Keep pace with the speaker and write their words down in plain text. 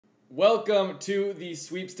Welcome to the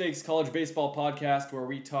Sweepstakes College Baseball Podcast, where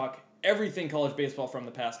we talk everything college baseball from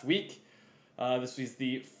the past week. This is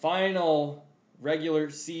the final regular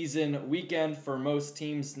season weekend for most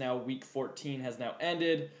teams. Now week 14 has now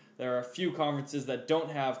ended. There are a few conferences that don't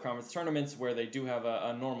have conference tournaments where they do have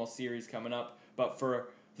a normal series coming up. But for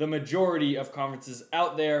the majority of conferences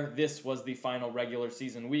out there, this was the final regular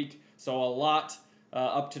season week. So a lot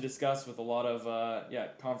up to discuss with a lot of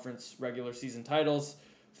conference regular season titles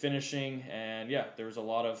finishing, and there was a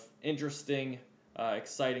lot of interesting,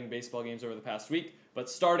 exciting baseball games over the past week. But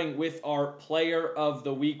starting with our player of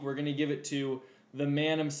the week, we're going to give it to the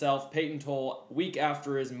man himself, Peyton Toll, week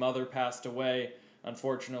after his mother passed away.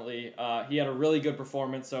 Unfortunately, he had a really good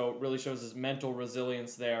performance, so it really shows his mental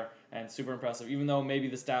resilience there, and super impressive. Even though maybe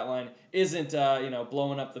the stat line isn't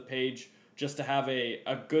blowing up the page, just to have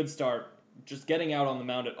a good start, just getting out on the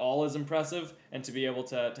mound at all is impressive, and to be able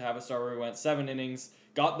to have a start where he went 7 innings,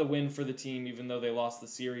 got the win for the team even though they lost the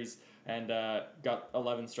series, and got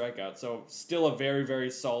 11 strikeouts. So still a very, very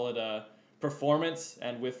solid performance,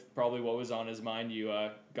 and with probably what was on his mind, you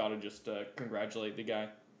got to just congratulate the guy.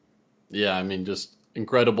 Yeah, I mean, just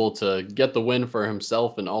incredible to get the win for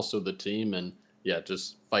himself and also the team, and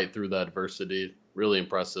just fight through that adversity. Really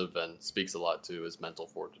impressive, and speaks a lot to his mental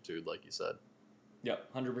fortitude, like you said.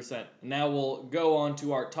 Yep, 100%. Now we'll go on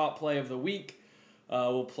to our top play of the week.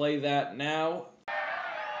 We'll play that now.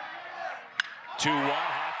 2-1,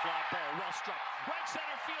 half fly ball, well struck, right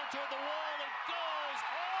center field toward the wall, it goes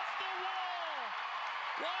off the wall.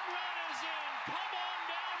 1 run is in, come on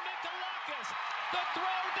down, Mikalakis. The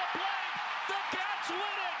throw, the plate, the Cats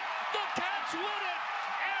win it, the Cats win it.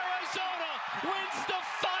 Arizona wins the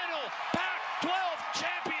final Pac-12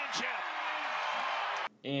 championship.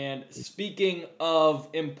 And speaking of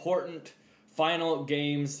important final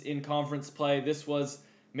games in conference play, this was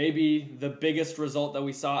maybe the biggest result that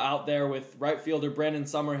we saw out there, with right fielder Brandon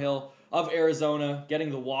Summerhill of Arizona getting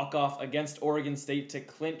the walk-off against Oregon State to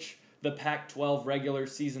clinch the Pac-12 regular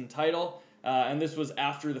season title. And this was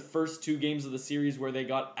after the first 2 games of the series where they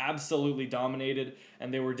got absolutely dominated,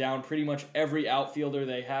 and they were down pretty much every outfielder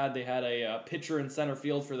they had. They had a pitcher in center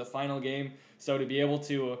field for the final game. So to be able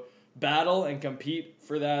to battle and compete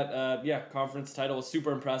for that conference title was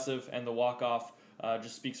super impressive, and the walk-off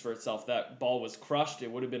just speaks for itself. That ball was crushed.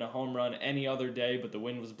 It would have been a home run any other day, but the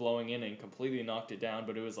wind was blowing in and completely knocked it down.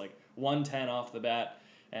 But it was like 110 off the bat,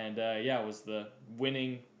 and it was the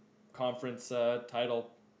winning conference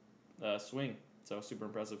title swing. So super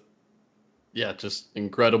impressive. Yeah, just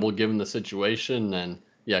incredible given the situation, and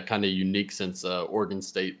kind of unique since Oregon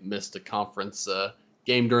State missed a conference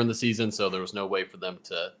game during the season, so there was no way for them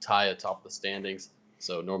to tie atop the standings.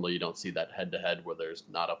 So normally you don't see that head-to-head where there's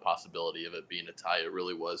not a possibility of it being a tie. It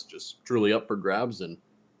really was just truly up for grabs, and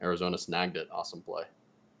Arizona snagged it. Awesome play.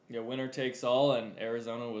 Yeah, winner takes all, and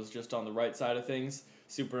Arizona was just on the right side of things.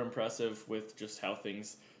 Super impressive with just how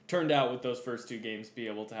things turned out with those first 2 games. Be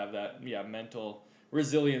able to have that mental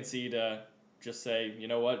resiliency to just say, you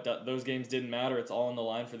know what, those games didn't matter. It's all on the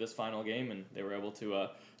line for this final game, and they were able to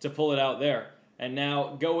pull it out there. And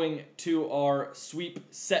now going to our sweep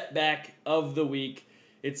setback of the week.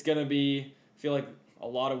 It's going to be, I feel like a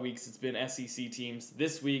lot of weeks it's been SEC teams.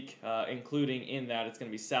 This week, including in that, it's going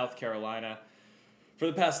to be South Carolina. For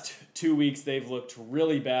the past 2 weeks, they've looked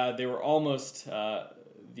really bad. They were almost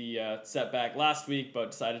the setback last week,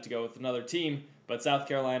 but decided to go with another team. But South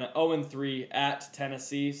Carolina 0-3 at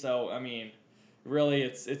Tennessee. So, I mean, really,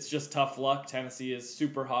 it's just tough luck. Tennessee is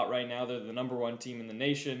super hot right now. They're the number 1 team in the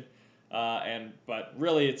nation. But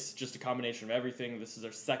really, it's just a combination of everything. This is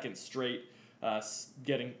their second straight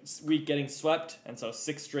getting swept, and so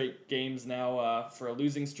 6 straight games now for a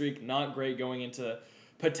losing streak. Not great going into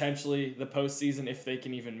potentially the postseason if they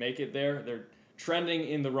can even make it there. They're trending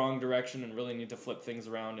in the wrong direction and really need to flip things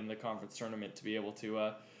around in the conference tournament to be able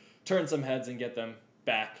to turn some heads and get them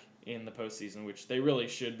back in the postseason, which they really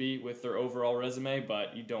should be with their overall resume,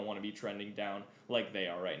 but you don't want to be trending down like they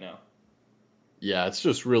are right now. Yeah, it's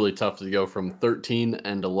just really tough to go from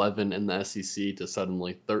 13-11 in the SEC to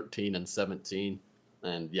suddenly 13-17.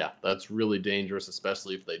 And that's really dangerous,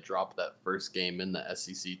 especially if they drop that first game in the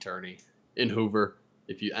SEC tourney in Hoover.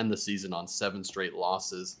 If you end the season on 7 straight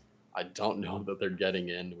losses, I don't know that they're getting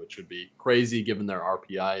in, which would be crazy given their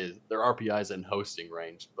RPI. Their RPI is in hosting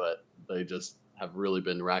range, but they just have really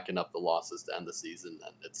been racking up the losses to end the season,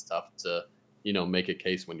 and it's tough to, make a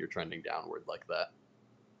case when you're trending downward like that.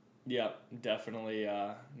 Yeah, definitely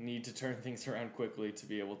need to turn things around quickly to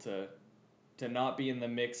be able to not be in the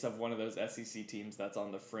mix of one of those SEC teams that's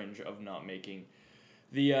on the fringe of not making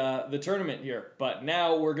the tournament here. But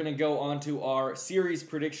now we're going to go on to our series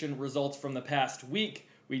prediction results from the past week.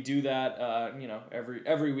 We do that,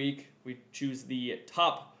 every week. We choose the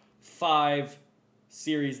top 5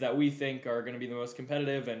 series that we think are going to be the most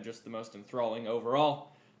competitive and just the most enthralling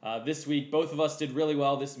overall. This week, both of us did really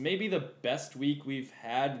well. This may be the best week we've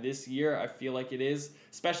had this year. I feel like it is,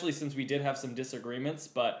 especially since we did have some disagreements,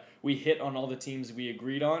 but we hit on all the teams we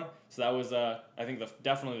agreed on. So that was, I think,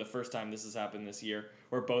 definitely the first time this has happened this year,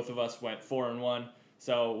 where both of us went 4-1.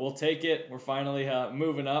 So we'll take it. We're finally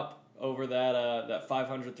moving up over that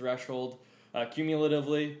 500 threshold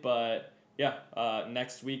cumulatively. But yeah,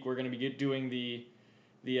 next week we're going to be doing the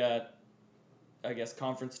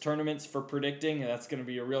conference tournaments for predicting. That's going to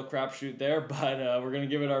be a real crapshoot there, but we're going to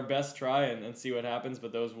give it our best try and see what happens.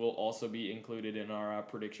 But those will also be included in our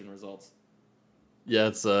prediction results. Yeah,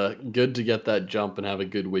 it's good to get that jump and have a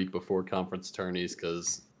good week before conference tourneys,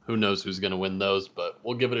 because who knows who's going to win those, but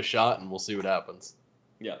we'll give it a shot and we'll see what happens.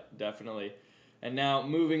 Yeah, definitely. And now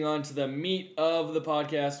moving on to the meat of the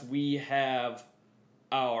podcast, we have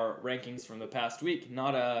our rankings from the past week.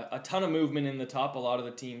 Not a ton of movement in the top. A lot of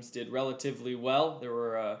the teams did relatively well. There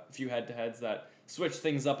were a few head-to-heads that switched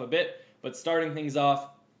things up a bit, but starting things off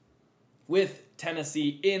with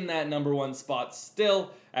Tennessee in that number 1 spot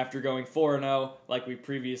still after going 4-0, like we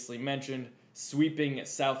previously mentioned, sweeping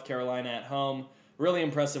South Carolina at home. Really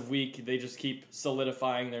impressive week. They just keep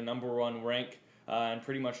solidifying their number 1 rank and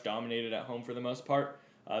pretty much dominated at home for the most part.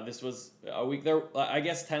 This was a week there. I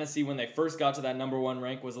guess Tennessee, when they first got to that number 1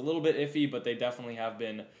 rank, was a little bit iffy, but they definitely have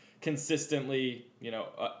been consistently,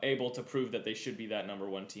 able to prove that they should be that number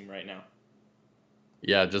 1 team right now.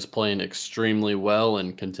 Yeah, just playing extremely well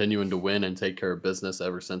and continuing to win and take care of business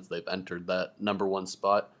ever since they've entered that number 1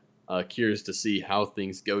 spot. Curious to see how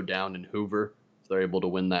things go down in Hoover. If they're able to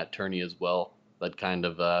win that tourney as well, that kind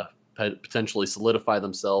of potentially solidify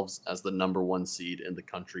themselves as the number 1 seed in the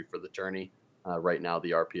country for the tourney. Right now,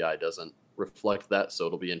 the RPI doesn't reflect that, so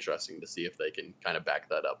it'll be interesting to see if they can kind of back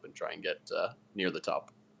that up and try and get near the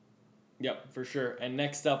top. Yep, for sure. And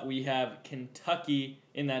next up, we have Kentucky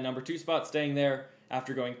in that number 2 spot, staying there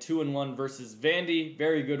after going 2-1 versus Vandy.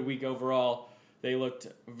 Very good week overall. They looked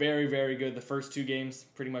very, very good. The first 2 games,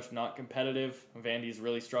 pretty much not competitive. Vandy's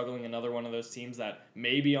really struggling. Another one of those teams that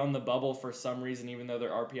may be on the bubble for some reason, even though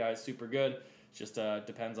their RPI is super good. It just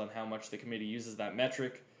depends on how much the committee uses that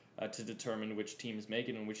metric to determine which teams make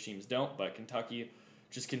it and which teams don't. But Kentucky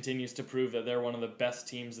just continues to prove that they're one of the best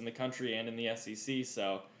teams in the country and in the SEC.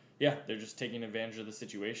 So, yeah, they're just taking advantage of the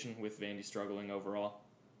situation with Vandy struggling overall.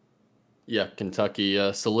 Yeah,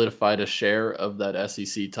 Kentucky solidified a share of that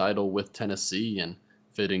SEC title with Tennessee, and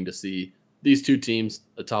fitting to see these 2 teams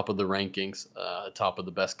atop of the rankings, atop of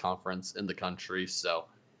the best conference in the country. So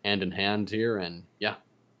hand in hand here, and yeah,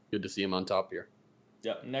 good to see them on top here.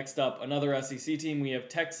 Yep. Next up, another SEC team. We have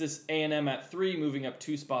Texas A&M at 3, moving up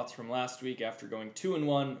 2 spots from last week after going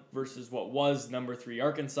 2-1 versus what was number 3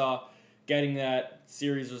 Arkansas. Getting that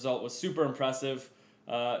series result was super impressive.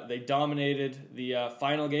 They dominated the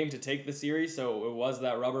final game to take the series, so it was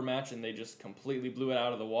that rubber match, and they just completely blew it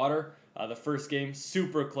out of the water. The first game,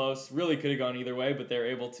 super close, really could have gone either way, but they're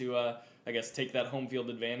able to, take that home field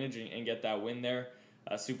advantage and get that win there.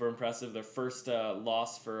 Super impressive. Their first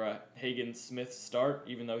loss for Hagen Smith's start,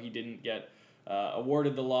 even though he didn't get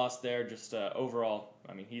awarded the loss there. Just overall,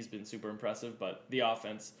 he's been super impressive, but the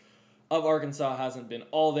offense of Arkansas hasn't been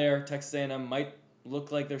all there. Texas A&M might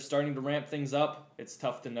look like they're starting to ramp things up. It's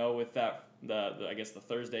tough to know with that the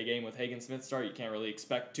Thursday game with Hagen Smith start. You can't really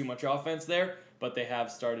expect too much offense there, but they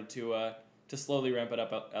have started to slowly ramp it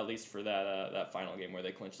up at least for that final game where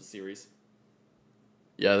they clinched the series.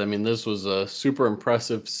 Yeah, this was a super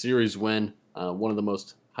impressive series win. One of the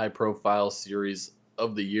most high-profile series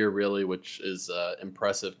of the year, really, which is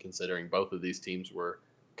impressive considering both of these teams were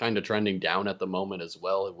kind of trending down at the moment as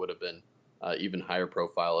well. It would have been even higher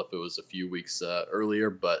profile if it was a few weeks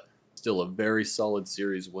earlier, but still a very solid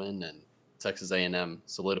series win, and Texas A&M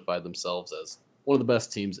solidified themselves as one of the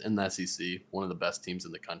best teams in the SEC, one of the best teams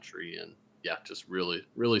in the country, and yeah, just really,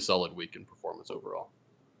 really solid week in performance overall.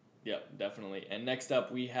 Yep, definitely. And next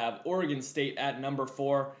up, we have Oregon State at number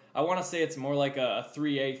 4. I want to say it's more like a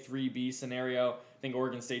 3A, 3B scenario. I think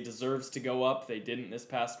Oregon State deserves to go up. They didn't this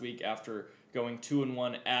past week after going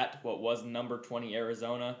 2-1 at what was number 20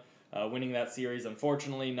 Arizona. Winning that series,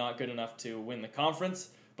 unfortunately, not good enough to win the conference,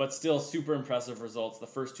 but still super impressive results. The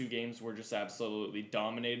first 2 games were just absolutely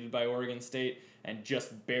dominated by Oregon State and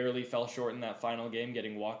just barely fell short in that final game,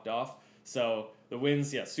 getting walked off. So the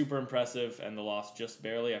wins, yeah, super impressive, and the loss just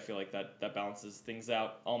barely. I feel like that balances things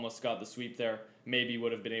out. Almost got the sweep there. Maybe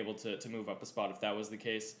would have been able to move up a spot if that was the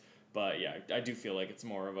case. But yeah, I do feel like it's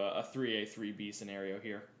more of a 3A, 3B scenario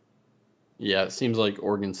here. Yeah, it seems like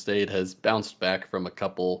Oregon State has bounced back from a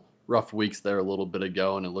couple rough weeks there a little bit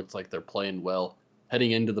ago, and it looks like they're playing well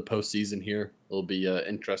heading into the postseason here. It'll be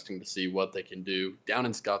interesting to see what they can do down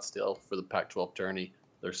in Scottsdale for the Pac-12 tourney.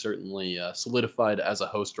 They're certainly solidified as a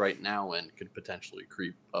host right now, and could potentially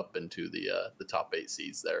creep up into the top 8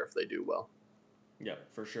 seeds there if they do well.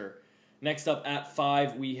 Yep, for sure. Next up at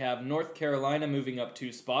 5, we have North Carolina moving up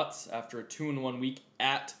 2 spots after a 2-1 week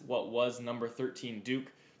at what was number 13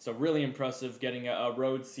 Duke. So really impressive getting a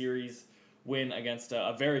road series win against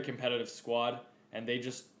a very competitive squad, and they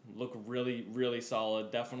just look really, really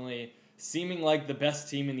solid. Definitely seeming like the best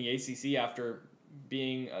team in the ACC after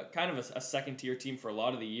being kind of a second-tier team for a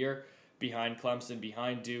lot of the year, behind Clemson,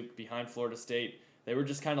 behind Duke, behind Florida State. They were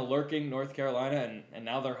just kind of lurking, North Carolina, and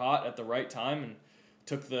now they're hot at the right time and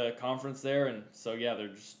took the conference there. And so, yeah, they're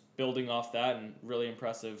just building off that, and really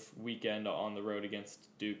impressive weekend on the road against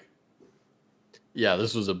Duke. Yeah,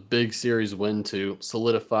 this was a big series win to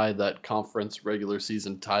solidify that conference regular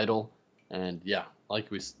season title. And yeah,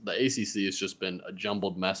 the ACC has just been a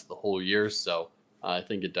jumbled mess the whole year. So I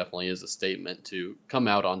think it definitely is a statement to come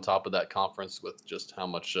out on top of that conference with just how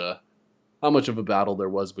much of a battle there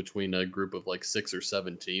was between a group of like 6 or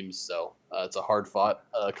 7 teams. So it's a hard fought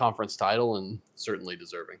conference title, and certainly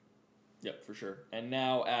deserving. Yep, for sure. And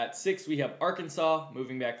now at 6, we have Arkansas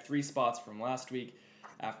moving back 3 spots from last week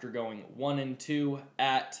after going 1-2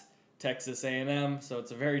 at Texas A&M. So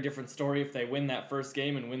it's a very different story if they win that first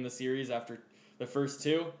game and win the series after the first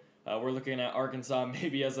 2. We're looking at Arkansas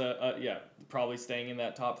maybe as probably staying in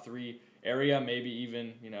that top 3 area, maybe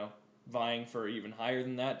even, vying for even higher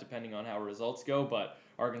than that, depending on how results go. But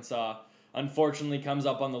Arkansas, unfortunately, comes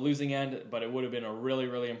up on the losing end, but it would have been a really,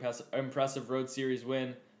 really impressive road series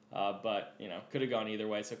win. But, could have gone either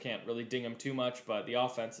way, so can't really ding them too much. But the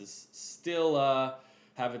offense is still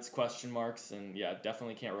have its question marks, and, yeah,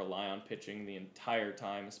 definitely can't rely on pitching the entire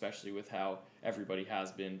time, especially with how everybody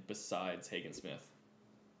has been besides Hagen Smith.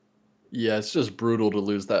 Yeah, it's just brutal to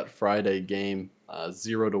lose that Friday game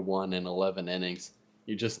 0-1 in 11 innings.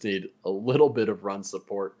 You just need a little bit of run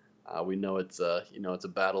support. We know it's a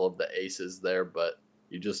battle of the aces there, but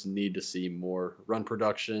you just need to see more run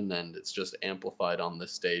production, and it's just amplified on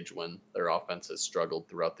this stage when their offense has struggled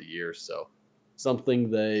throughout the year. So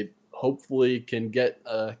something they hopefully can get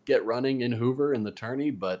running in Hoover in the tourney,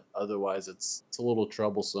 but otherwise it's a little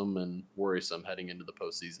troublesome and worrisome heading into the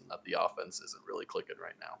postseason that the offense isn't really clicking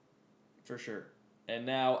right now. For sure. And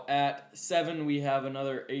now at 7, we have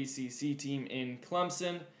another ACC team in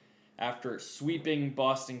Clemson. After sweeping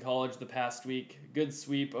Boston College the past week, good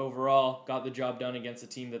sweep overall, got the job done against a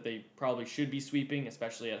team that they probably should be sweeping,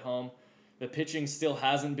 especially at home. The pitching still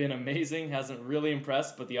hasn't been amazing, hasn't really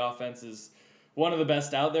impressed, but the offense is one of the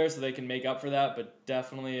best out there, so they can make up for that, but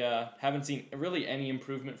definitely haven't seen really any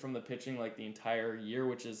improvement from the pitching like the entire year,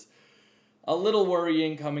 which is a little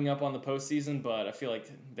worrying coming up on the postseason, but I feel like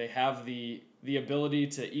they have the ability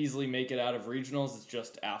to easily make it out of regionals. It's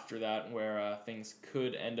just after that where things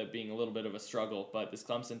could end up being a little bit of a struggle. But this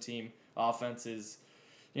Clemson team offense is,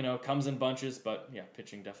 comes in bunches, but yeah,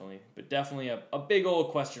 pitching definitely a big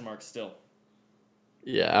old question mark still.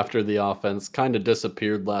 Yeah, after the offense kind of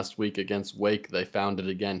disappeared last week against Wake, they found it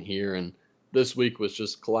again here, and this week was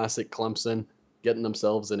just classic Clemson, getting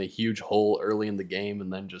themselves in a huge hole early in the game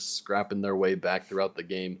and then just scrapping their way back throughout the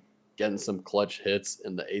game, getting some clutch hits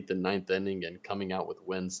in the 8th and 9th inning and coming out with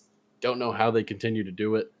wins. Don't know how they continue to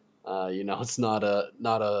do it. It's not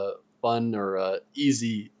a fun or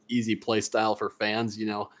easy play style for fans.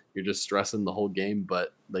 You're just stressing the whole game,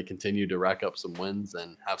 but they continue to rack up some wins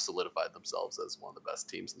and have solidified themselves as one of the best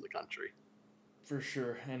teams in the country. For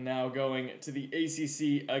sure. And now going to the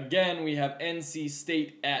ACC again, we have NC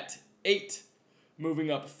State at 8.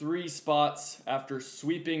 Moving up 3 spots after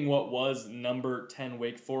sweeping what was number 10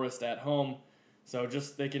 Wake Forest at home. So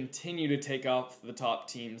just they continue to take off the top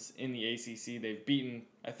teams in the ACC. They've beaten,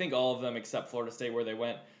 I think, all of them except Florida State, where they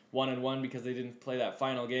went 1-1 because they didn't play that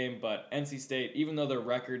final game. But NC State, even though their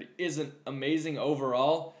record isn't amazing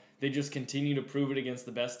overall, they just continue to prove it against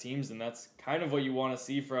the best teams, and that's kind of what you want to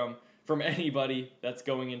see from anybody that's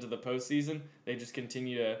going into the postseason. They just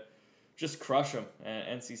continue to just crush them.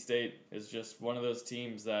 And NC State is just one of those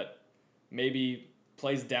teams that maybe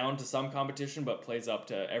plays down to some competition, but plays up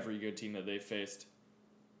to every good team that they've faced.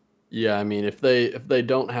 Yeah, I mean, if they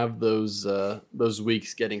don't have those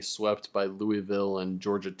weeks getting swept by Louisville and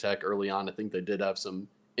Georgia Tech early on, I think they did have some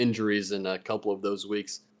injuries in a couple of those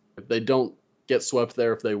weeks. If they don't get swept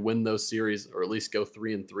there, if they win those series or at least go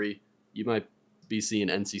 3-3, you might be seeing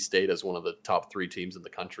NC State as one of the top 3 teams in the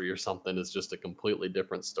country or something. It's just a completely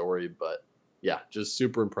different story, but yeah, just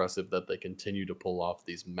super impressive that they continue to pull off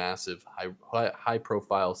these massive high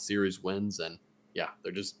profile series wins, and yeah,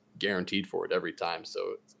 they're just guaranteed for it every time. So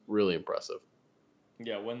it's really impressive.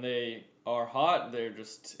 Yeah, when they are hot, they're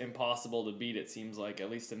just impossible to beat, it seems like, at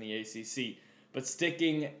least in the ACC. But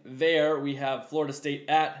sticking there, we have Florida State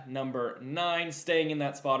at number 9, staying in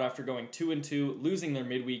that spot after going 2-2, losing their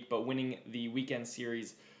midweek, but winning the weekend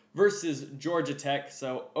series versus Georgia Tech.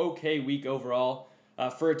 So, okay week overall.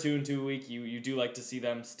 For a 2-2 week, you do like to see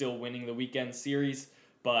them still winning the weekend series,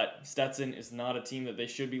 but Stetson is not a team that they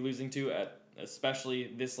should be losing to,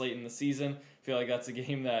 especially this late in the season. I feel like that's a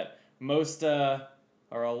game that most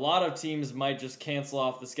or a lot of teams might just cancel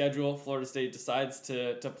off the schedule. Florida State decides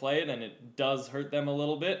to play it, and it does hurt them a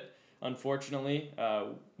little bit, unfortunately.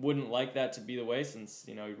 Wouldn't like that to be the way, since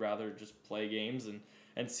you'd rather just play games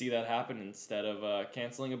and see that happen instead of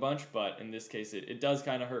canceling a bunch. But in this case, it does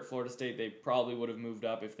kind of hurt Florida State. They probably would have moved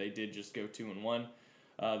up if they did just go 2-1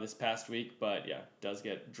 this past week. But yeah, does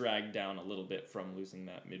get dragged down a little bit from losing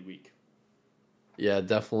that midweek. Yeah,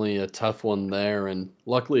 definitely a tough one there, and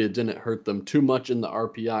luckily it didn't hurt them too much in the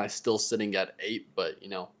RPI, still sitting at 8, but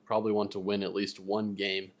probably want to win at least one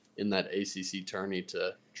game in that ACC tourney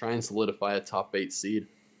to try and solidify a top 8 seed.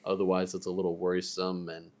 Otherwise, it's a little worrisome,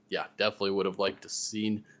 and yeah, definitely would have liked to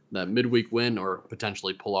seen that midweek win or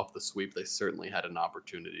potentially pull off the sweep. They certainly had an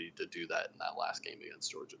opportunity to do that in that last game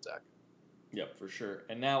against Georgia Tech. Yep, for sure.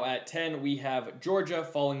 And now at 10, we have Georgia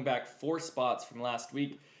falling back 4 spots from last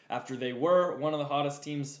week after they were one of the hottest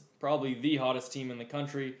teams, probably the hottest team in the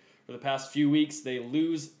country for the past few weeks. They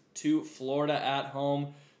lose to Florida at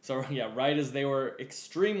home. So yeah, right as they were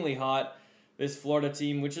extremely hot, this Florida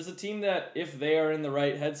team, which is a team that if they are in the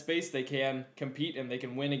right headspace, they can compete and they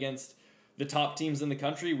can win against the top teams in the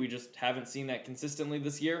country. We just haven't seen that consistently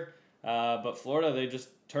this year. But Florida, they just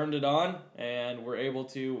turned it on and were able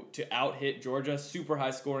to out-hit Georgia. Super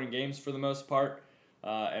high-scoring games for the most part.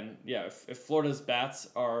 And yeah, if Florida's bats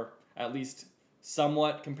are at least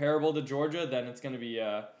somewhat comparable to Georgia, then it's going to be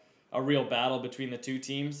a real battle between the two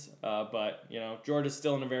teams. But Georgia's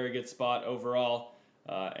still in a very good spot overall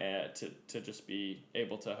to just be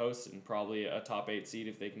able to host, and probably a top 8 seed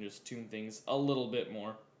if they can just tune things a little bit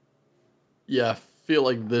more. Yeah, I feel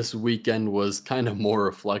like this weekend was kind of more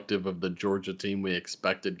reflective of the Georgia team we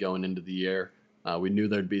expected going into the year. We knew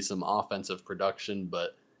there'd be some offensive production,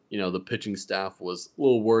 but the pitching staff was a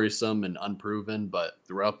little worrisome and unproven. But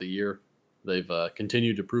throughout the year, they've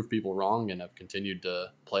continued to prove people wrong and have continued to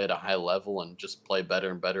play at a high level and just play better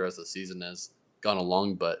and better as the season has gone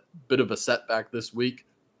along. But bit of a setback this week.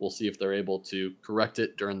 We'll see if they're able to correct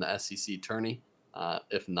it during the SEC tourney.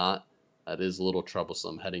 If not, that is a little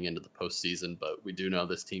troublesome heading into the postseason, but we do know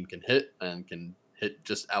this team can hit and can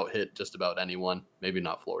out-hit just about anyone. Maybe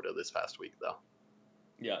not Florida this past week, though.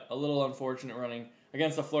 Yeah, a little unfortunate running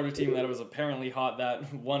against a Florida team that was apparently hot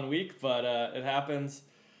that 1 week, but it happens.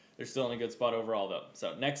 They're still in a good spot overall, though.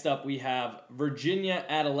 So next up, we have Virginia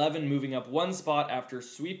at 11, moving up 1 spot after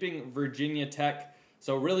sweeping Virginia Tech.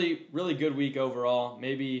 So really, really good week overall.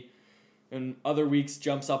 Maybe in other weeks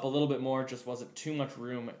jumps up a little bit more. Just wasn't too much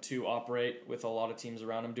room to operate with a lot of teams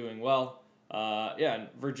around him doing well. Yeah, and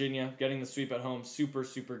Virginia getting the sweep at home, super,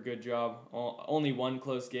 super good job. Only one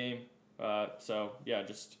close game. So, yeah,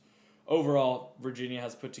 just overall, Virginia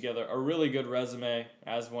has put together a really good resume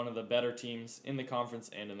as one of the better teams in the conference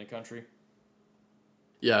and in the country.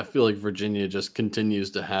 Yeah, I feel like Virginia just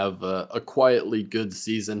continues to have a quietly good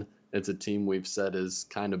season. It's a team we've said has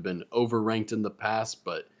kind of been overranked in the past,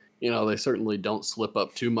 but they certainly don't slip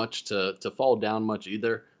up too much to fall down much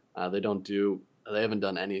either. They haven't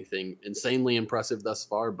done anything insanely impressive thus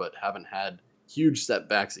far, but haven't had huge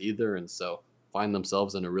setbacks either, and so find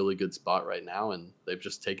themselves in a really good spot right now, and they've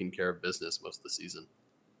just taken care of business most of the season.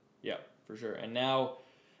 Yeah, for sure. And now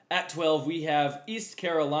at 12, we have East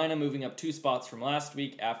Carolina moving up 2 spots from last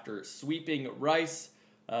week after sweeping Rice.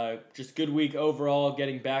 Just good week overall,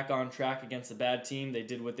 getting back on track against a bad team. They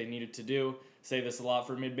did what they needed to do. Say this a lot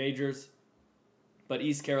for mid-majors. But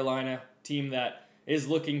East Carolina, team that is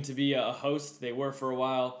looking to be a host. They were for a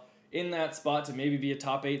while in that spot to maybe be a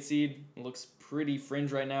top 8 seed. It looks pretty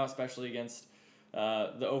fringe right now, especially against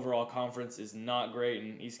the overall conference is not great,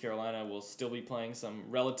 and East Carolina will still be playing some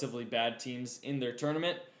relatively bad teams in their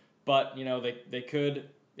tournament. But, they could,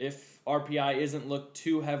 if RPI isn't looked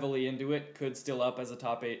too heavily into it, could still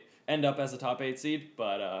end up as a top 8 seed,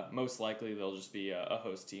 but most likely they'll just be a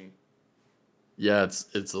host team. Yeah,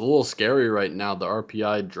 it's a little scary right now. The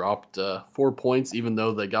RPI dropped 4 points, even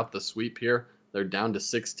though they got the sweep here. They're down to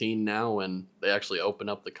 16 now, and they actually open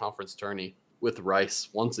up the conference tourney with Rice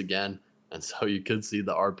once again. And so you could see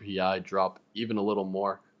the RPI drop even a little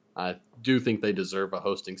more. I do think they deserve a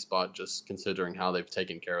hosting spot just considering how they've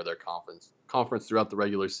taken care of their conference throughout the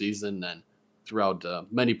regular season and throughout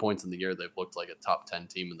many points in the year. They've looked like a top 10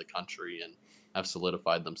 team in the country and have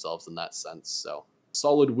solidified themselves in that sense. So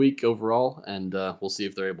solid week overall, and we'll see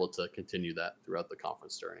if they're able to continue that throughout the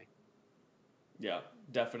conference journey. Yeah,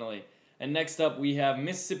 definitely. And next up, we have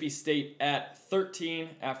Mississippi State at 13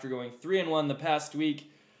 after going 3-1 the past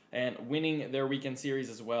week and winning their weekend series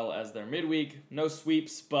as well as their midweek. No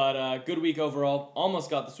sweeps, but good week overall. Almost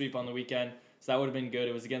got the sweep on the weekend, so that would have been good.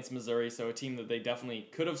 It was against Missouri, so a team that they definitely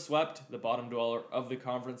could have swept, the bottom dweller of the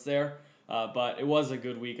conference there. But it was a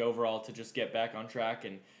good week overall to just get back on track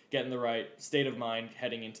and get in the right state of mind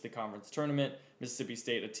heading into the conference tournament. Mississippi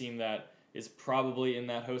State, a team that is probably in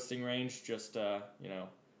that hosting range, just,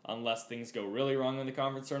 unless things go really wrong in the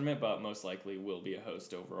conference tournament, but most likely will be a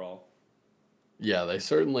host overall. Yeah, they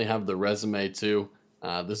certainly have the resume too.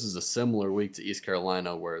 This is a similar week to East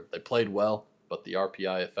Carolina where they played well, but the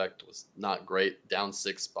RPI effect was not great. Down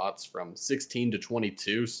 6 spots from 16 to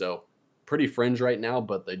 22, so pretty fringe right now.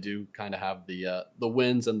 But they do kind of have the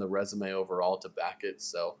wins and the resume overall to back it.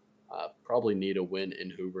 So probably need a win in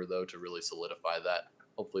Hoover though to really solidify that.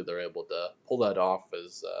 Hopefully they're able to pull that off,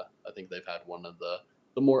 as I think they've had one of the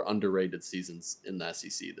more underrated seasons in the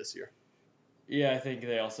SEC this year. Yeah, I think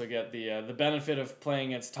they also get the benefit of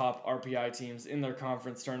playing against top RPI teams in their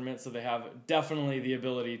conference tournament, so they have definitely the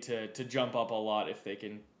ability to jump up a lot if they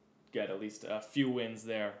can get at least a few wins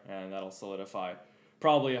there, and that'll solidify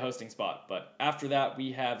probably a hosting spot. But after that,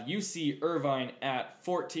 we have UC Irvine at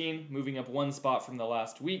 14, moving up 1 spot from the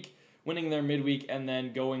last week, winning their midweek, and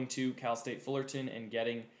then going to Cal State Fullerton and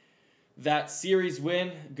getting that series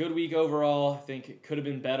win. Good week overall. I think it could have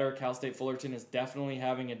been better. Cal State Fullerton is definitely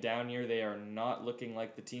having a down year. They are not looking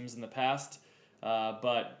like the teams in the past.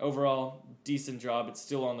 But overall, decent job. It's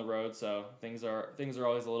still on the road, so things are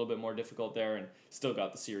always a little bit more difficult there, and still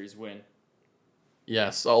got the series win.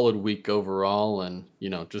 Yeah, solid week overall, and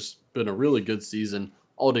just been a really good season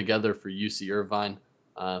altogether for UC Irvine.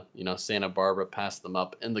 Santa Barbara passed them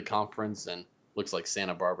up in the conference, and looks like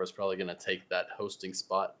Santa Barbara is probably going to take that hosting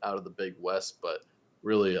spot out of the Big West, but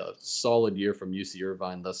really a solid year from UC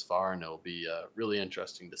Irvine thus far, and it'll be really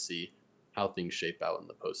interesting to see how things shape out in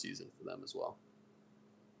the postseason for them as well.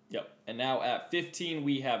 Yep. And now at 15,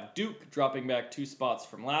 we have Duke dropping back 2 spots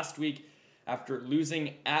from last week after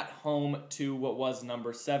losing at home to what was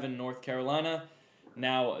number 7 North Carolina.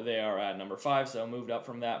 Now they are at number 5, so moved up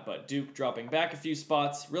from that, but Duke dropping back a few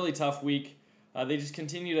spots. Really tough week. They just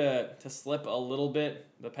continue to slip a little bit.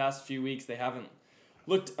 The past few weeks, they haven't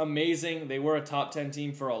looked amazing. They were a top 10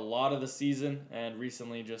 team for a lot of the season, and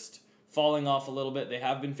recently just falling off a little bit. They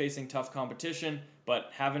have been facing tough competition,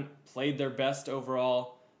 but haven't played their best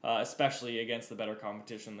overall, especially against the better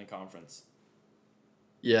competition in the conference.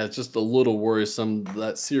 Yeah, it's just a little worrisome.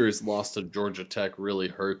 That series loss to Georgia Tech really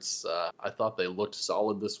hurts. I thought they looked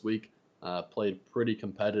solid this week. Played pretty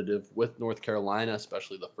competitive with North Carolina,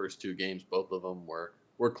 especially the first 2 games. Both of them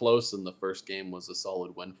were close, and the first game was a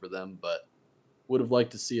solid win for them. But would have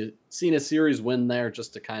liked to seen a series win there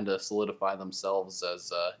just to kind of solidify themselves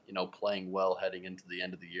as playing well heading into the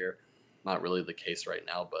end of the year. Not really the case right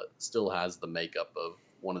now, but still has the makeup of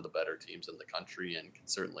one of the better teams in the country and can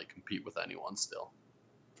certainly compete with anyone still.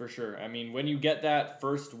 For sure. I mean, when you get that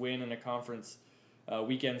first win in a conference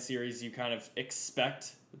weekend series, you kind of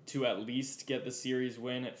expect to at least get the series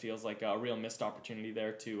win. It feels like a real missed opportunity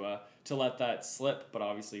there to let that slip, but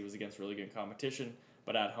obviously it was against really good competition.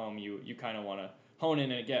 But at home, you kind of want to hone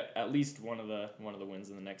in and get at least one of the wins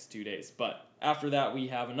in the next 2 days. But after that, we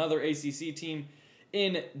have another ACC team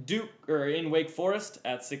in Wake Forest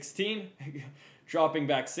at 16, dropping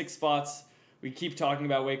back 6 spots. We keep talking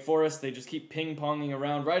about Wake Forest. They just keep ping-ponging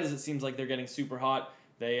around. Right as it seems like they're getting super hot,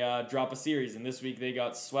 they drop a series. And this week they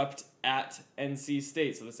got swept at NC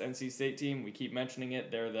State. So this NC State team, we keep mentioning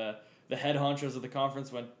it. They're the head honchos of the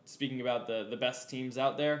conference when speaking about the best teams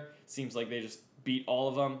out there. Seems like they just beat all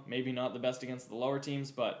of them. Maybe not the best against the lower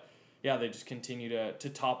teams, but yeah, they just continue to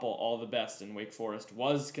topple all the best. And Wake Forest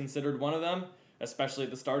was considered one of them, especially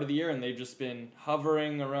at the start of the year. And they've just been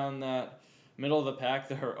hovering around that middle of the pack.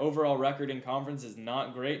 Their overall record in conference is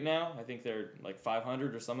not great now. I think they're like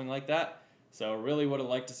 500 or something like that. So really would have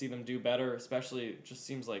liked to see them do better, especially it just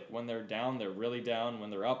seems like when they're down, they're really down.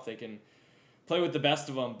 When they're up, they can play with the best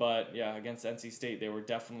of them. But yeah, against NC State, they were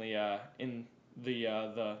definitely in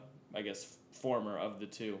the I guess, former of the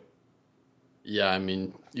two. Yeah, I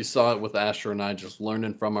mean, you saw it with Asher and I just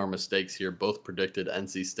learning from our mistakes here. Both predicted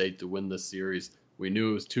NC State to win this series. We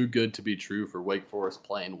knew it was too good to be true for Wake Forest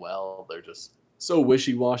playing well. They're just so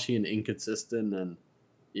wishy-washy and inconsistent, and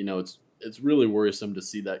it's it's really worrisome to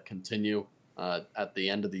see that continue at the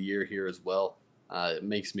end of the year here as well. It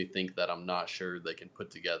makes me think that I'm not sure they can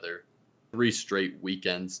put together 3 straight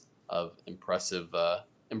weekends of impressive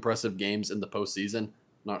games in the postseason.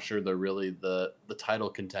 Not sure they're really the title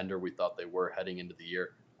contender we thought they were heading into the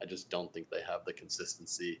year. I just don't think they have the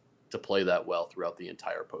consistency to play that well throughout the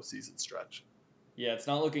entire postseason stretch. Yeah, it's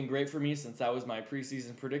not looking great for me since that was my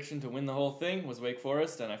preseason prediction to win the whole thing was Wake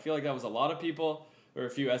Forest, and I feel like that was a lot of people. There were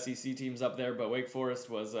a few SEC teams up there, but Wake Forest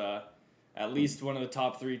was at least one of the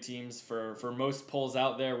top 3 teams for most polls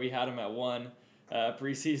out there. We had them at 1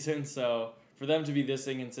 preseason, so for them to be this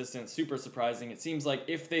inconsistent, super surprising. It seems like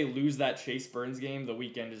if they lose that Chase Burns game, the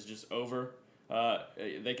weekend is just over.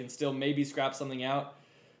 They can still maybe scrap something out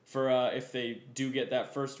for if they do get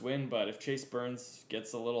that first win, but if Chase Burns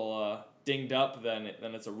gets a little dinged up, then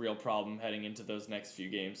it's a real problem heading into those next few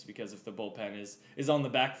games, because if the bullpen is on the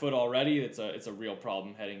back foot already, it's a real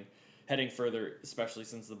problem heading further, especially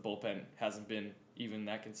since the bullpen hasn't been even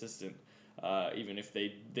that consistent, even if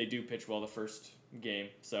they do pitch well the first game.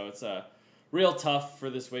 So it's real tough for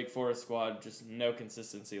this Wake Forest squad, just no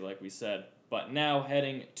consistency like we said. But now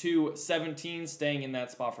heading to 17, staying in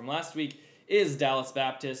that spot from last week, is Dallas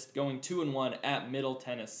Baptist, going 2-1 at Middle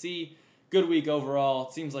Tennessee. Good week overall.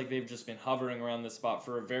 It seems like they've just been hovering around this spot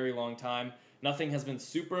for a very long time. Nothing has been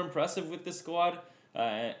super impressive with this squad,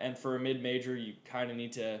 and for a mid-major, you kind of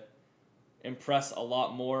need to impress a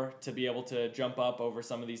lot more to be able to jump up over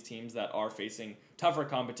some of these teams that are facing tougher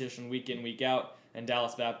competition week in, week out, and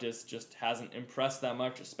Dallas Baptist just hasn't impressed that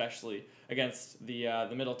much, especially against the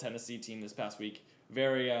Middle Tennessee team this past week.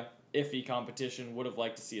 Very iffy competition. Would have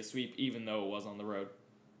liked to see a sweep, even though it was on the road.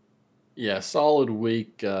 Yeah, solid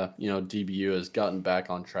week. DBU has gotten back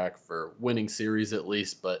on track for winning series at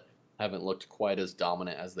least, but haven't looked quite as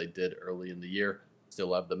dominant as they did early in the year.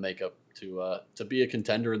 Still have the makeup to be a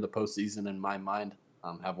contender in the postseason in my mind.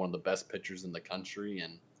 Have one of the best pitchers in the country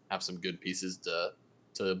and have some good pieces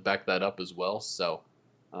to back that up as well. So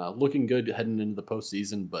looking good heading into the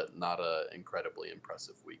postseason, but not an incredibly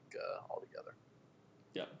impressive week altogether.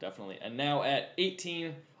 Yeah, definitely. And now at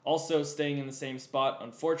 18, also staying in the same spot,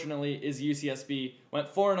 unfortunately, is UCSB.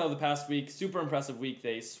 Went 4-0 the past week. Super impressive week.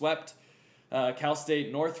 They swept Cal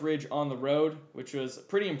State Northridge on the road, which was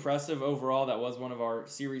pretty impressive overall. That was one of our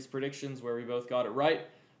series predictions where we both got it right.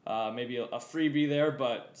 Maybe a freebie there,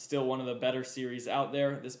 but still one of the better series out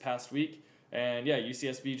there this past week. And yeah,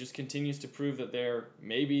 UCSB just continues to prove that they're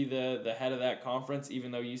maybe the head of that conference,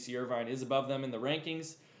 even though UC Irvine is above them in the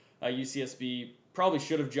rankings. UCSB probably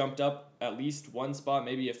should have jumped up at least one spot,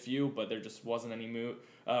 maybe a few, but there just wasn't any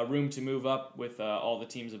room to move up with all the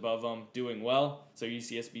teams above them doing well. So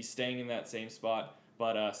UCSB staying in that same spot,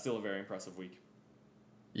 but still a very impressive week.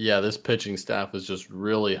 Yeah, this pitching staff is just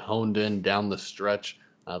really honed in down the stretch.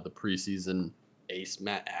 The preseason ace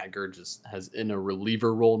Matt Agger just has in a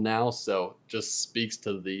reliever role now, so just speaks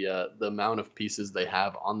to the amount of pieces they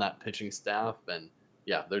have on that pitching staff, and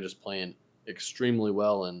yeah, they're just playing extremely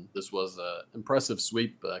well. And this was an impressive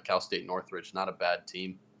sweep. Cal State Northridge, not a bad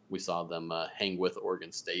team. We saw them hang with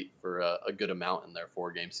Oregon State for a good amount in their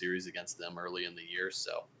 4-game series against them early in the year,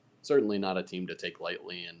 so certainly not a team to take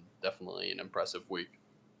lightly, and definitely an impressive week.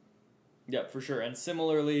 Yeah, for sure. And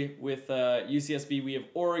similarly with UCSB, we have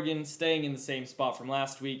Oregon staying in the same spot from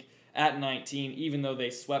last week at 19, even though they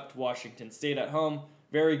swept Washington State at home.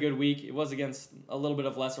 Very good week. It was against a little bit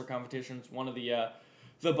of lesser competitions, one of the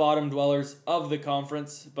bottom dwellers of the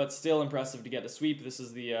conference, but still impressive to get a sweep. This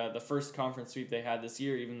is the first conference sweep they had this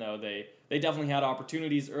year, even though they definitely had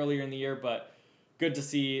opportunities earlier in the year, but good to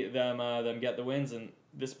see them get the wins, and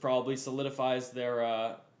this probably solidifies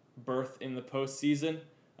their berth in the postseason.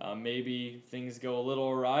 Maybe things go a little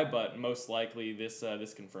awry, but most likely this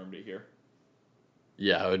confirmed it here.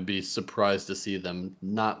 Yeah, I would be surprised to see them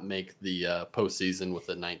not make the postseason with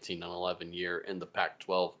a 19-11 year in the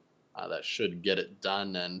Pac-12. That should get it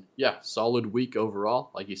done. And yeah, solid week overall.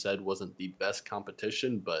 Like you said, wasn't the best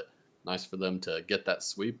competition, but nice for them to get that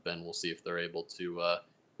sweep. And we'll see if they're able to,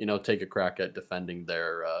 take a crack at defending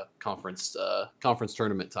their conference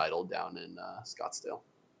tournament title down in Scottsdale.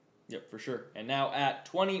 Yep, for sure. And now at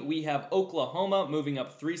 20, we have Oklahoma moving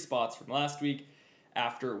up 3 spots from last week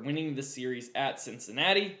after winning the series at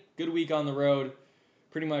Cincinnati. Good week on the road.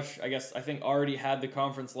 Pretty much, I think already had the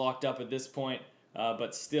conference locked up at this point,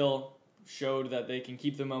 but still showed that they can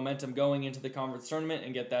keep the momentum going into the conference tournament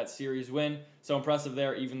and get that series win. So impressive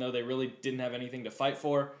there, even though they really didn't have anything to fight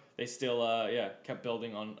for. They still, kept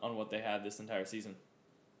building on what they had this entire season.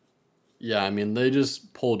 Yeah, I mean, they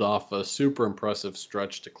just pulled off a super impressive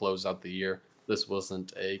stretch to close out the year. This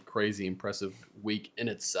wasn't a crazy impressive week in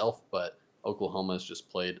itself, but Oklahoma has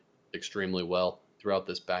just played extremely well throughout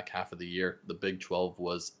this back half of the year. The Big 12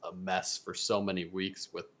 was a mess for so many weeks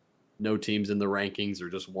with no teams in the rankings or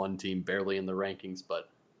just one team barely in the rankings, but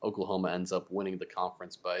Oklahoma ends up winning the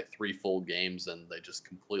conference by 3 full games, and they just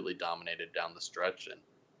completely dominated down the stretch and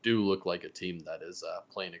do look like a team that is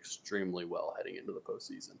playing extremely well heading into the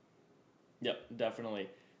postseason. Yep, definitely.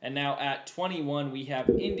 And now at 21, we have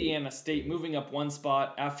Indiana State moving up one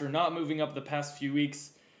spot after not moving up the past few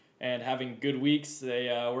weeks and having good weeks. They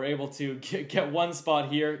were able to get one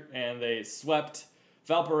spot here, and they swept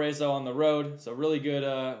Valparaiso on the road. So really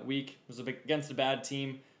good week. It was against a bad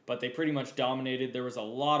team, but they pretty much dominated. There was a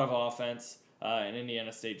lot of offense, and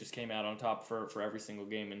Indiana State just came out on top for every single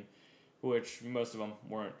game, and which most of them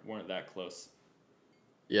weren't that close.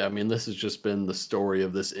 Yeah, I mean, this has just been the story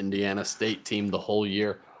of this Indiana State team the whole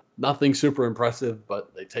year. Nothing super impressive,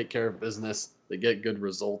 but they take care of business. They get good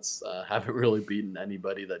results. Haven't really beaten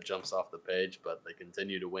anybody that jumps off the page, but they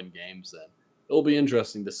continue to win games, and it'll be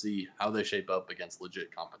interesting to see how they shape up against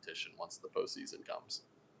legit competition once the postseason comes.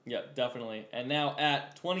 Yeah, definitely. And now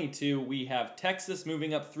at 22, we have Texas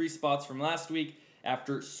moving up 3 spots from last week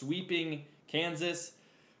after sweeping Kansas.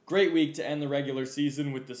 Great week to end the regular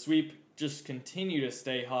season with the sweep. Just continue to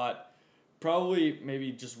stay hot. Probably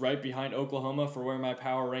maybe just right behind Oklahoma for where my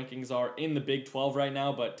power rankings are in the Big 12 right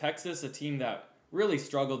now. But Texas, a team that really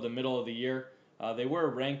struggled the middle of the year. They were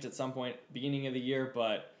ranked at some point beginning of the year,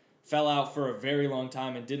 but fell out for a very long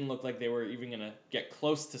time and didn't look like they were even going to get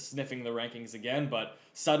close to sniffing the rankings again. But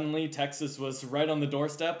suddenly Texas was right on the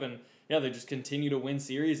doorstep, and yeah, they just continue to win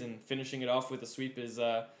series, and finishing it off with a sweep is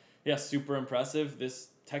super impressive. This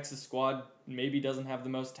Texas squad maybe doesn't have the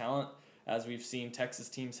most talent as we've seen Texas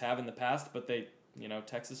teams have in the past, but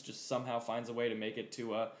Texas just somehow finds a way to make it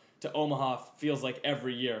to Omaha, feels like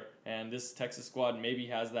every year, and this Texas squad maybe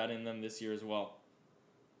has that in them this year as well.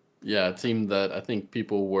 Yeah, a team that I think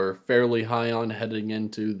people were fairly high on heading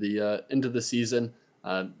into the season.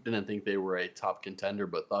 Didn't think they were a top contender,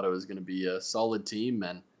 but thought it was going to be a solid team,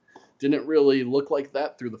 and didn't really look like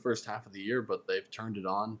that through the first half of the year. But they've turned it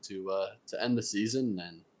on to end the season,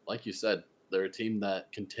 and like you said, they're a team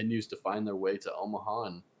that continues to find their way to Omaha,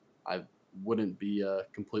 and I wouldn't be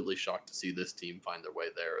completely shocked to see this team find their way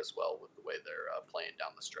there as well with the way they're playing down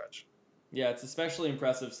the stretch. Yeah, it's especially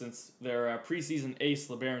impressive since their preseason ace,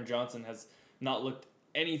 LeBaron Johnson, has not looked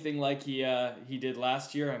anything like he did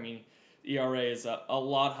last year. I mean, ERA is a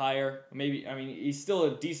lot higher. He's still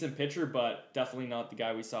a decent pitcher, but definitely not the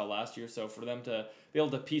guy we saw last year. So for them to be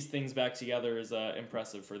able to piece things back together is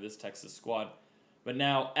impressive for this Texas squad. But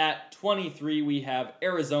now at 23, we have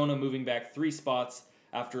Arizona moving back 3 spots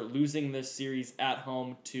after losing this series at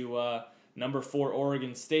home to number 4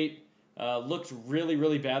 Oregon State. Looked really,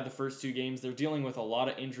 really bad the first 2 games. They're dealing with a lot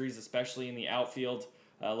of injuries, especially in the outfield.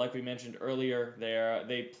 Like we mentioned earlier,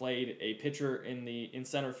 they played a pitcher in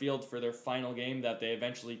center field for their final game that they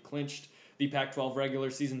eventually clinched the Pac-12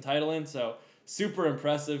 regular season title in. So super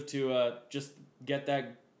impressive to just get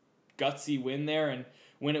that gutsy win there, and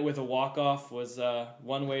win it with a walk-off was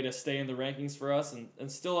one way to stay in the rankings for us,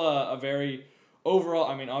 and still a very overall,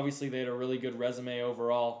 obviously they had a really good resume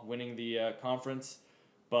overall winning the conference,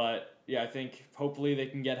 but yeah, I think hopefully they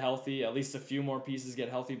can get healthy, at least a few more pieces get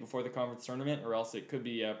healthy before the conference tournament, or else it could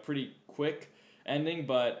be a pretty quick ending,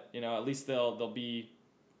 but at least they'll be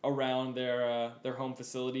around their home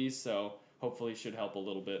facilities, so hopefully should help a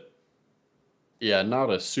little bit. Yeah, not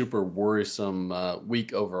a super worrisome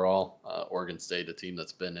week overall. Oregon State, a team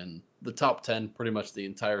that's been in the top 10 pretty much the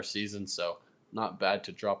entire season, so not bad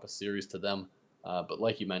to drop a series to them. But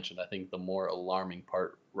like you mentioned, I think the more alarming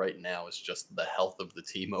part right now is just the health of the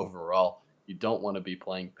team overall. You don't want to be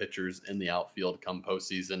playing pitchers in the outfield come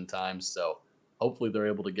postseason times, so hopefully they're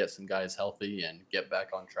able to get some guys healthy and get back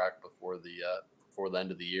on track before the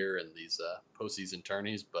end of the year and these postseason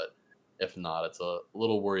tourneys. But if not, it's a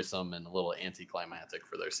little worrisome and a little anticlimactic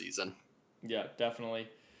for their season. Yeah, definitely.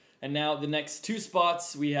 And now the next 2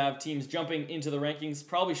 spots, we have teams jumping into the rankings.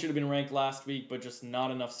 Probably should have been ranked last week, but just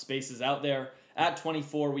not enough spaces out there. At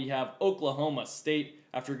 24, we have Oklahoma State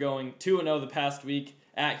after going 2-0 the past week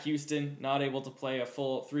at Houston. Not able to play a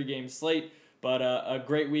full 3-game slate, but a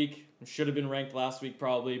great week. Should have been ranked last week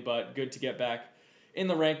probably, but good to get back in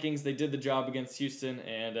the rankings. They did the job against Houston,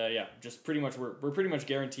 and just pretty much we're pretty much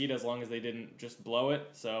guaranteed as long as they didn't just blow it.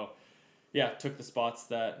 So yeah, took the spots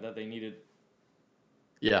that they needed.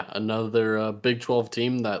 Yeah, another Big 12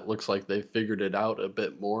 team that looks like they figured it out a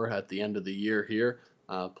bit more at the end of the year here,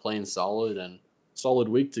 playing solid and solid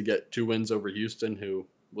week to get 2 wins over Houston, who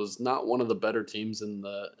was not one of the better teams in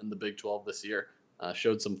the Big 12 this year.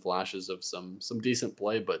 Showed some flashes of some decent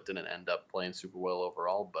play, but didn't end up playing super well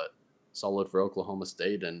overall. But solid for Oklahoma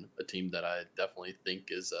State and a team that I definitely think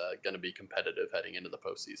is going to be competitive heading into the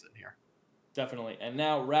postseason here. Definitely. And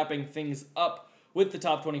now wrapping things up with the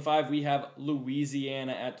top 25, we have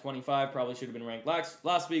Louisiana at 25. Probably should have been ranked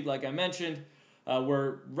last week, like I mentioned.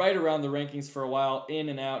 We're right around the rankings for a while, in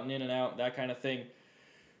and out, that kind of thing.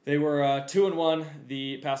 They were 2-1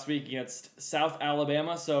 the past week against South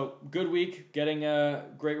Alabama, so good week, getting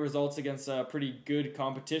great results against a pretty good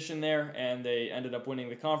competition there, and they ended up winning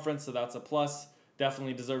the conference, so that's a plus.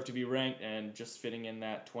 Definitely deserve to be ranked and just fitting in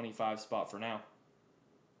that 25 spot for now.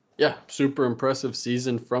 Yeah, super impressive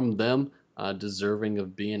season from them, deserving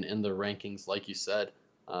of being in the rankings, like you said.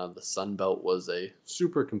 The Sun Belt was a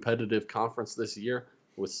super competitive conference this year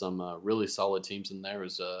with some really solid teams in there. It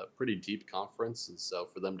was a pretty deep conference, and so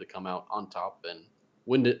for them to come out on top and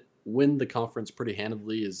win the conference pretty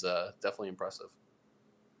handily is definitely impressive.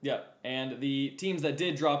 Yeah, and the teams that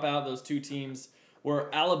did drop out, those two teams,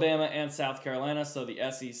 were Alabama and South Carolina, so the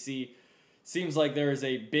SEC seems like there is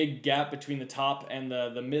a big gap between the top and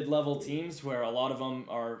the mid-level teams where a lot of them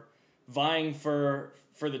are vying for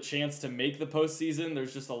the chance to make the postseason.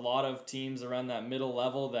 There's just a lot of teams around that middle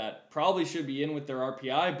level that probably should be in with their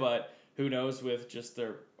RPI, but who knows with just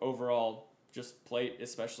their overall just plate,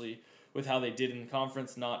 especially with how they did in the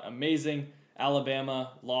conference, not amazing.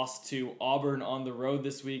 Alabama lost to Auburn on the road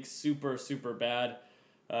this week. Super, super bad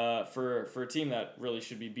for a team that really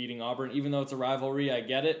should be beating Auburn. Even though it's a rivalry, I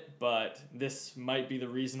get it, but this might be the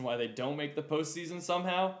reason why they don't make the postseason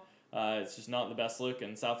somehow. It's just not the best look,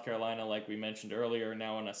 and South Carolina, like we mentioned earlier,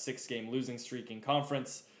 now on a 6-game losing streak in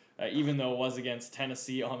conference. Even though it was against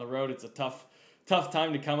Tennessee on the road, it's a tough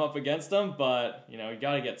time to come up against them, but you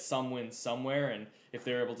got to get some wins somewhere, and if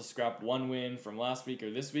they're able to scrap one win from last week or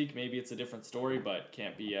this week, maybe it's a different story, but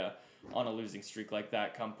can't be on a losing streak like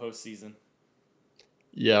that come postseason.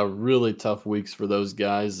 Yeah, really tough weeks for those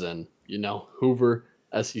guys, and Hoover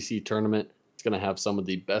SEC tournament, it's going to have some of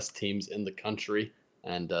the best teams in the country.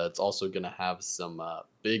 And it's also going to have some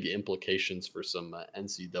big implications for some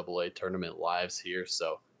NCAA tournament lives here.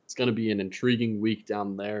 So it's going to be an intriguing week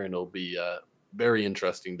down there, and it'll be very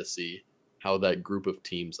interesting to see how that group of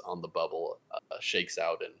teams on the bubble shakes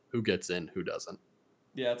out and who gets in, who doesn't.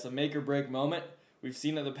 Yeah, it's a make or break moment. We've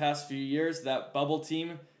seen it the past few years. That bubble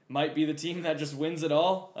team might be the team that just wins it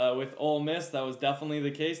all. With Ole Miss, that was definitely the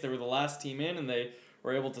case. They were the last team in, and they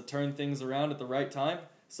were able to turn things around at the right time.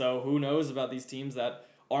 So who knows about these teams that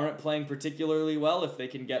aren't playing particularly well, if they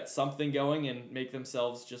can get something going and make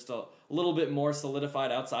themselves just a little bit more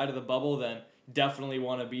solidified outside of the bubble, then definitely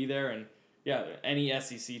want to be there. And yeah, any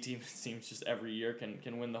SEC team, it seems just every year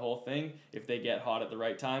can win the whole thing if they get hot at the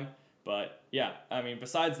right time. But yeah, I mean,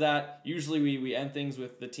 besides that, usually we end things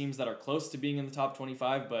with the teams that are close to being in the top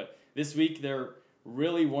 25, but this week there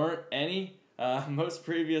really weren't any. Most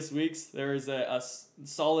previous weeks, there is a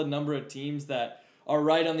solid number of teams that are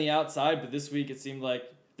right on the outside, but this week it seemed like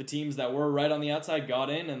the teams that were right on the outside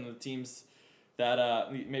got in, and the teams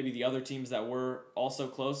that maybe the other teams that were also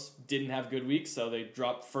close didn't have good weeks, so they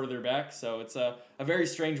dropped further back. So it's a very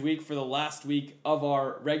strange week for the last week of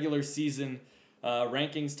our regular season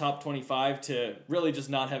rankings, top 25, to really just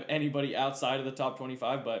not have anybody outside of the top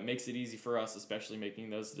 25, but it makes it easy for us, especially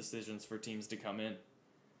making those decisions for teams to come in.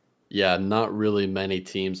 Yeah, not really many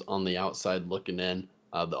teams on the outside looking in.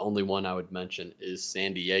 The only one I would mention is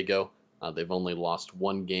San Diego. They've only lost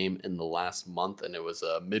one game in the last month, and it was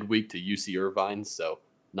midweek to UC Irvine, so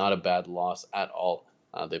not a bad loss at all.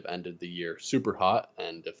 They've ended the year super hot,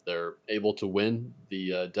 and if they're able to win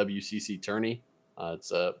the WCC tourney,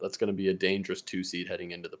 that's going to be a dangerous 2 seed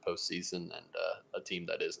heading into the postseason, and a team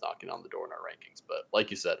that is knocking on the door in our rankings. But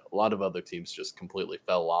like you said, a lot of other teams just completely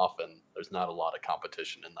fell off, and there's not a lot of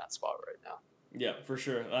competition in that spot right now. Yeah, for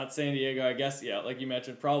sure. That's San Diego, I guess. Yeah, like you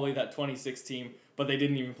mentioned, probably that 26 team, but they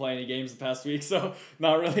didn't even play any games the past week, so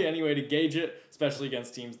not really any way to gauge it, especially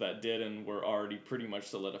against teams that did and were already pretty much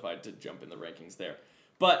solidified to jump in the rankings there.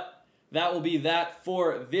 But that will be that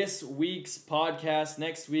for this week's podcast.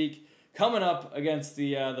 Next week, coming up against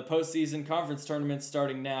the postseason conference tournament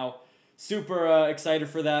starting now. Super excited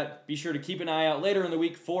for that. Be sure to keep an eye out later in the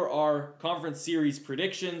week for our conference series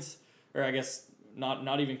predictions, or I guess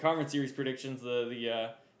not even conference series predictions,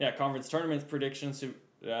 the conference tournament predictions.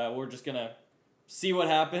 So, we're just going to see what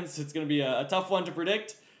happens. It's going to be a tough one to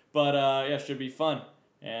predict, but should be fun.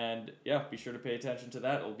 And yeah, be sure to pay attention to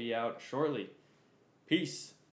that. It'll be out shortly. Peace.